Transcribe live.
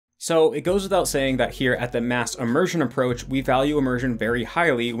So it goes without saying that here at the Mass Immersion approach, we value immersion very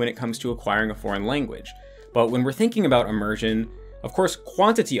highly when it comes to acquiring a foreign language. But when we're thinking about immersion, of course,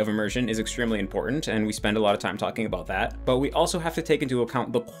 quantity of immersion is extremely important, and we spend a lot of time talking about that, but we also have to take into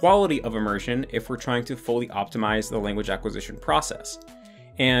account the quality of immersion if we're trying to fully optimize the language acquisition process.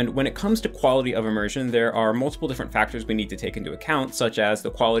 And when it comes to quality of immersion, there are multiple different factors we need to take into account, such as the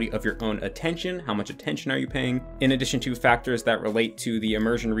quality of your own attention, how much attention are you paying, in addition to factors that relate to the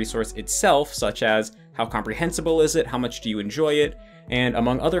immersion resource itself, such as how comprehensible is it, how much do you enjoy it, and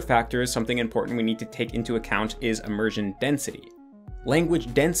among other factors, something important we need to take into account is immersion density.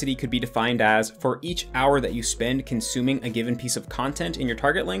 Language density could be defined as, for each hour that you spend consuming a given piece of content in your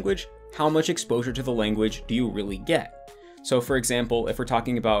target language, how much exposure to the language do you really get? So for example, if we're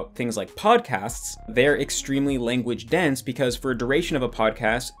talking about things like podcasts, they're extremely language dense because for a duration of a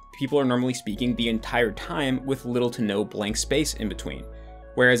podcast, people are normally speaking the entire time with little to no blank space in between.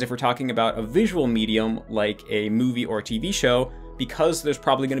 Whereas if we're talking about a visual medium like a movie or TV show, because there's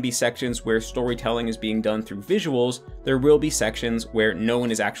probably going to be sections where storytelling is being done through visuals, there will be sections where no one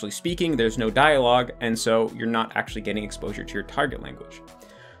is actually speaking, there's no dialogue, and so you're not actually getting exposure to your target language.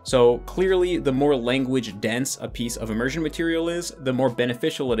 So clearly, the more language dense a piece of immersion material is, the more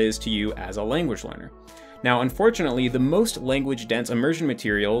beneficial it is to you as a language learner. Now, unfortunately, the most language dense immersion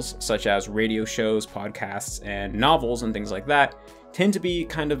materials, such as radio shows, podcasts, and novels and things like that, tend to be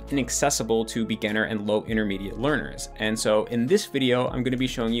kind of inaccessible to beginner and low intermediate learners. And so in this video, I'm going to be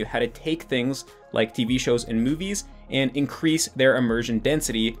showing you how to take things like TV shows and movies and increase their immersion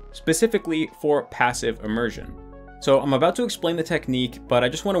density, specifically for passive immersion. So I'm about to explain the technique, but I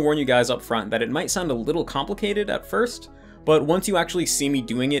just want to warn you guys up front that it might sound a little complicated at first, but once you actually see me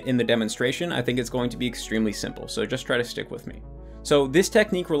doing it in the demonstration, I think it's going to be extremely simple, so just try to stick with me. So this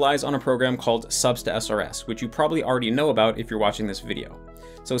technique relies on a program called Subs to SRS, which you probably already know about if you're watching this video.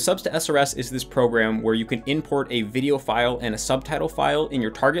 So Subs to SRS is this program where you can import a video file and a subtitle file in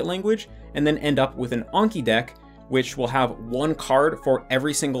your target language, and then end up with an Anki deck, which will have one card for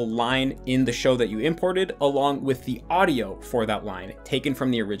every single line in the show that you imported, along with the audio for that line taken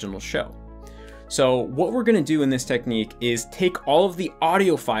from the original show. So what we're going to do in this technique is take all of the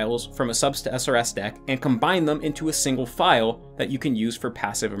audio files from a Subs to SRS deck and combine them into a single file that you can use for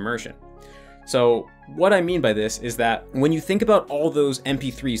passive immersion. So what I mean by this is that when you think about all those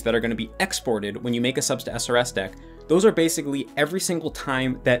MP3s that are going to be exported when you make a Subs to SRS deck, those are basically every single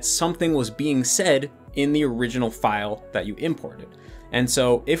time that something was being said in the original file that you imported. And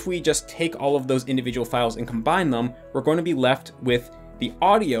so if we just take all of those individual files and combine them, we're going to be left with the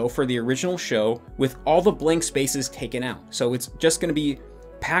audio for the original show with all the blank spaces taken out. So it's just going to be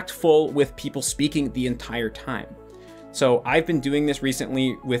packed full with people speaking the entire time. So I've been doing this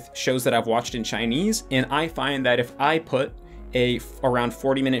recently with shows that I've watched in Chinese, and I find that if I put a around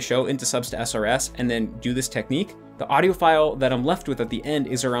 40-minute show into Subs to SRS and then do this technique, the audio file that I'm left with at the end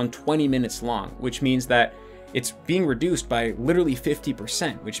is around 20 minutes long, which means that it's being reduced by literally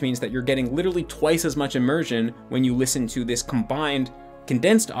 50%, which means that you're getting literally twice as much immersion when you listen to this combined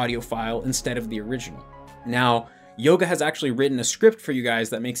condensed audio file instead of the original. Now, Yoga has actually written a script for you guys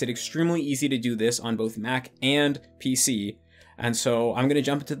that makes it extremely easy to do this on both Mac and PC. And so I'm going to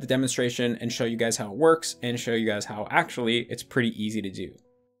jump into the demonstration and show you guys how it works and show you guys how actually it's pretty easy to do.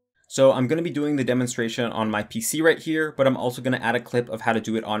 So I'm going to be doing the demonstration on my PC right here, but I'm also going to add a clip of how to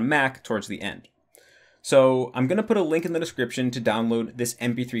do it on Mac towards the end. So I'm going to put a link in the description to download this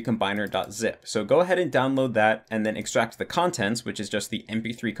mp3 combiner.zip. So go ahead and download that and then extract the contents, which is just the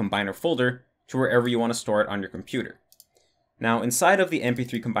mp3 combiner folder, to wherever you want to store it on your computer. Now inside of the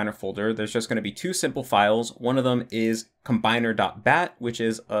mp3 combiner folder, there's just going to be two simple files. One of them is combiner.bat, which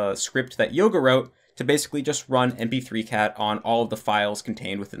is a script that Yoga wrote to basically just run mp3cat on all of the files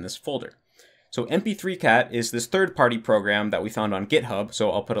contained within this folder. So mp3cat is this third-party program that we found on GitHub, so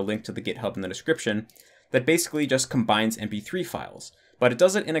I'll put a link to the GitHub in the description, that basically just combines MP3 files. But it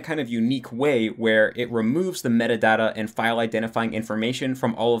does it in a kind of unique way where it removes the metadata and file identifying information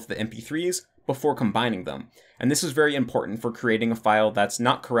from all of the MP3s before combining them. And this is very important for creating a file that's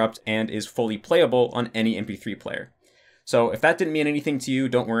not corrupt and is fully playable on any MP3 player. So if that didn't mean anything to you,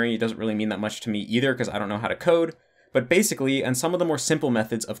 don't worry, it doesn't really mean that much to me either because I don't know how to code. But basically, and some of the more simple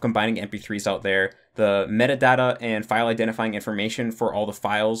methods of combining MP3s out there, the metadata and file identifying information for all the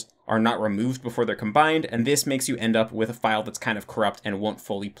files are not removed before they're combined, and this makes you end up with a file that's kind of corrupt and won't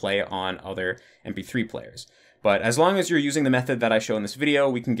fully play on other MP3 players. But as long as you're using the method that I show in this video,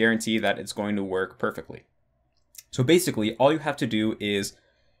 we can guarantee that it's going to work perfectly. So basically, all you have to do is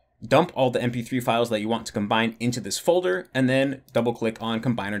dump all the MP3 files that you want to combine into this folder, and then double click on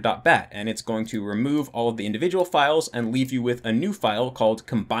combiner.bat, and it's going to remove all of the individual files and leave you with a new file called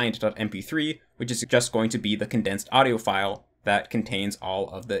combined.mp3, which is just going to be the condensed audio file that contains all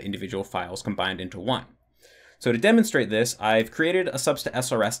of the individual files combined into one. So to demonstrate this, I've created a subs to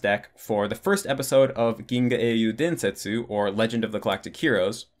SRS deck for the first episode of Ginga Eiyu Densetsu, or Legend of the Galactic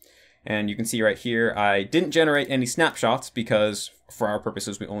Heroes. And you can see right here, I didn't generate any snapshots because for our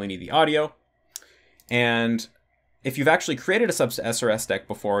purposes, we only need the audio. And if you've actually created a subs to SRS deck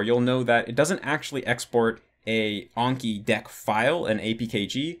before, you'll know that it doesn't actually export a Anki deck file, an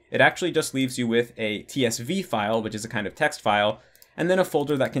APKG. It actually just leaves you with a TSV file, which is a kind of text file, and then a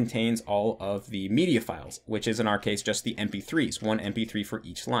folder that contains all of the media files, which is in our case just the MP3s, one MP3 for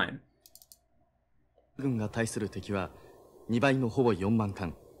each line.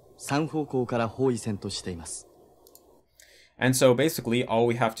 And so basically all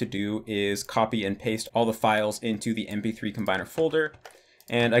we have to do is copy and paste all the files into the MP3 combiner folder.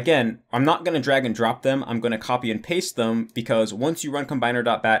 And again, I'm not going to drag and drop them, I'm going to copy and paste them because once you run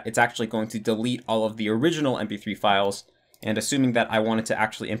combiner.bat, it's actually going to delete all of the original MP3 files. And assuming that I wanted to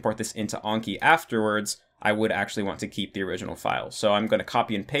actually import this into Anki afterwards, I would actually want to keep the original files. So I'm going to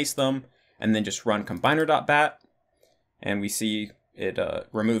copy and paste them and then just run combiner.bat. And we see it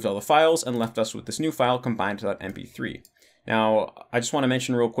removed all the files and left us with this new file, combined.mp3. Now, I just want to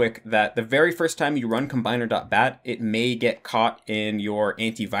mention real quick that the very first time you run combiner.bat, it may get caught in your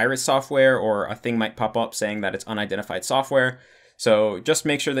antivirus software, or a thing might pop up saying that it's unidentified software. So just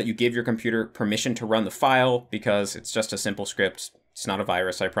make sure that you give your computer permission to run the file because it's just a simple script. It's not a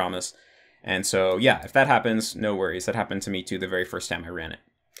virus, I promise. And so yeah, if that happens, no worries. That happened to me too the very first time I ran it.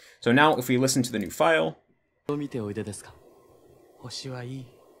 So now if we listen to the new file,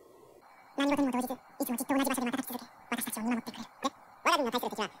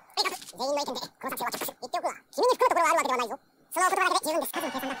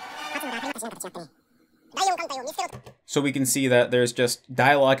 so we can see that there's just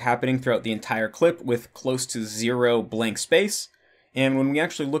dialogue happening throughout the entire clip with close to 0 blank space. And when we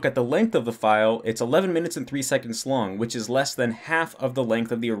actually look at the length of the file, it's 11 minutes and 3 seconds long, which is less than half of the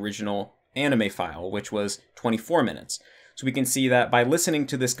length of the original anime file, which was 24 minutes. So we can see that by listening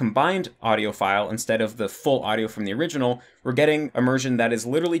to this combined audio file instead of the full audio from the original, we're getting immersion that is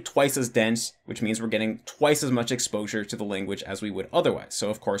literally twice as dense, which means we're getting twice as much exposure to the language as we would otherwise. So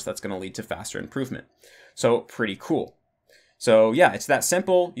of course that's going to lead to faster improvement. So pretty cool. So yeah, it's that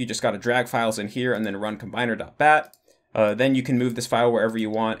simple. You just got to drag files in here and then run combiner.bat. Then you can move this file wherever you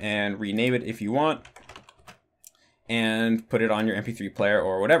want and rename it if you want, and put it on your MP3 player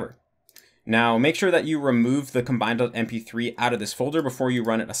or whatever. Now make sure that you remove the combined.mp3 out of this folder before you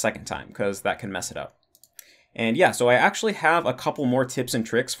run it a second time, because that can mess it up. And yeah, so I actually have a couple more tips and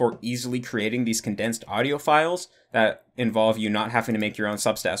tricks for easily creating these condensed audio files that involve you not having to make your own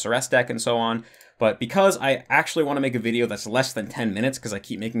subs to SRS deck and so on. But because I actually want to make a video that's less than 10 minutes, because I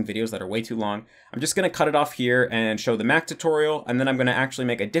keep making videos that are way too long, I'm just going to cut it off here and show the Mac tutorial, and then I'm going to actually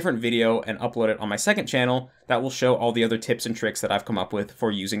make a different video and upload it on my second channel that will show all the other tips and tricks that I've come up with for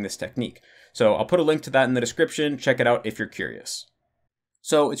using this technique. So I'll put a link to that in the description, check it out if you're curious.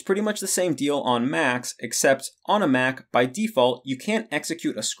 So it's pretty much the same deal on Macs, except on a Mac, by default, you can't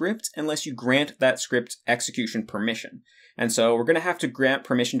execute a script unless you grant that script execution permission. And so we're going to have to grant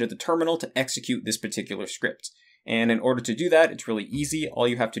permission to the terminal to execute this particular script. And in order to do that, it's really easy. All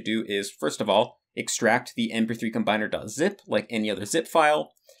you have to do is, first of all, extract the mp3 combiner.zip like any other zip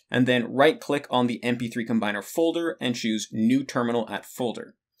file, and then right-click on the mp3 combiner folder and choose New Terminal at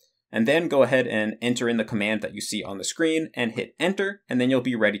Folder. And then go ahead and enter in the command that you see on the screen and hit enter, and then you'll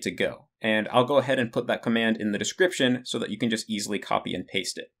be ready to go. And I'll go ahead and put that command in the description so that you can just easily copy and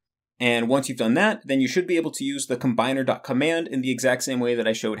paste it. And once you've done that, then you should be able to use the combiner.command in the exact same way that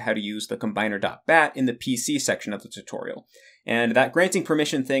I showed how to use the combiner.bat in the PC section of the tutorial. And that granting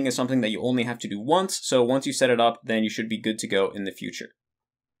permission thing is something that you only have to do once, so once you set it up, then you should be good to go in the future.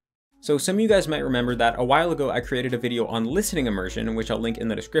 So some of you guys might remember that a while ago I created a video on listening immersion, which I'll link in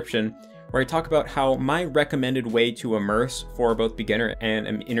the description, where I talk about how my recommended way to immerse for both beginner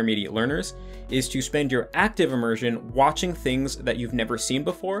and intermediate learners is to spend your active immersion watching things that you've never seen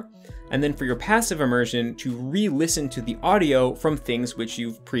before, and then for your passive immersion to re-listen to the audio from things which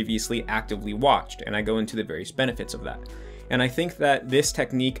you've previously actively watched, and I go into the various benefits of that. And I think that this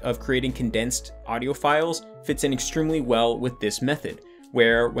technique of creating condensed audio files fits in extremely well with this method,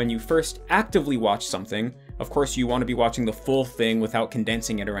 where when you first actively watch something, of course you want to be watching the full thing without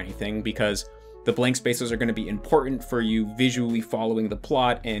condensing it or anything, because the blank spaces are going to be important for you visually following the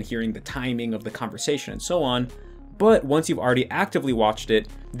plot and hearing the timing of the conversation and so on. But once you've already actively watched it,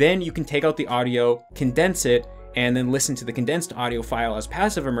 then you can take out the audio, condense it, and then listen to the condensed audio file as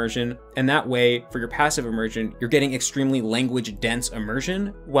passive immersion. And that way, for your passive immersion, you're getting extremely language-dense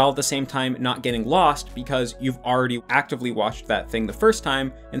immersion, while at the same time not getting lost because you've already actively watched that thing the first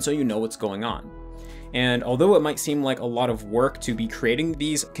time, and so you know what's going on. And although it might seem like a lot of work to be creating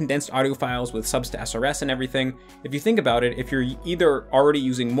these condensed audio files with subs to SRS and everything, if you think about it, if you're either already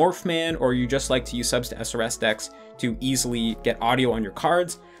using Morphman or you just like to use subs to SRS decks to easily get audio on your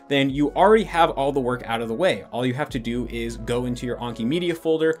cards, then you already have all the work out of the way. All you have to do is go into your Anki media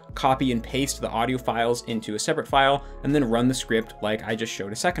folder, copy and paste the audio files into a separate file, and then run the script like I just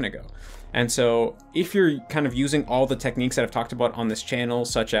showed a second ago. And so if you're kind of using all the techniques that I've talked about on this channel,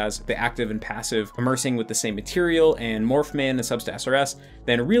 such as the active and passive immersing with the same material and Morphman and subs to SRS,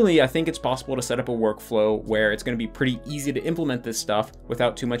 then really I think it's possible to set up a workflow where it's going to be pretty easy to implement this stuff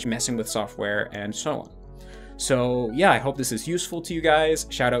without too much messing with software and so on. So yeah, I hope this is useful to you guys.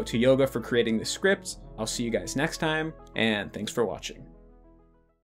 Shout out to Yoga for creating this script. I'll see you guys next time, and thanks for watching.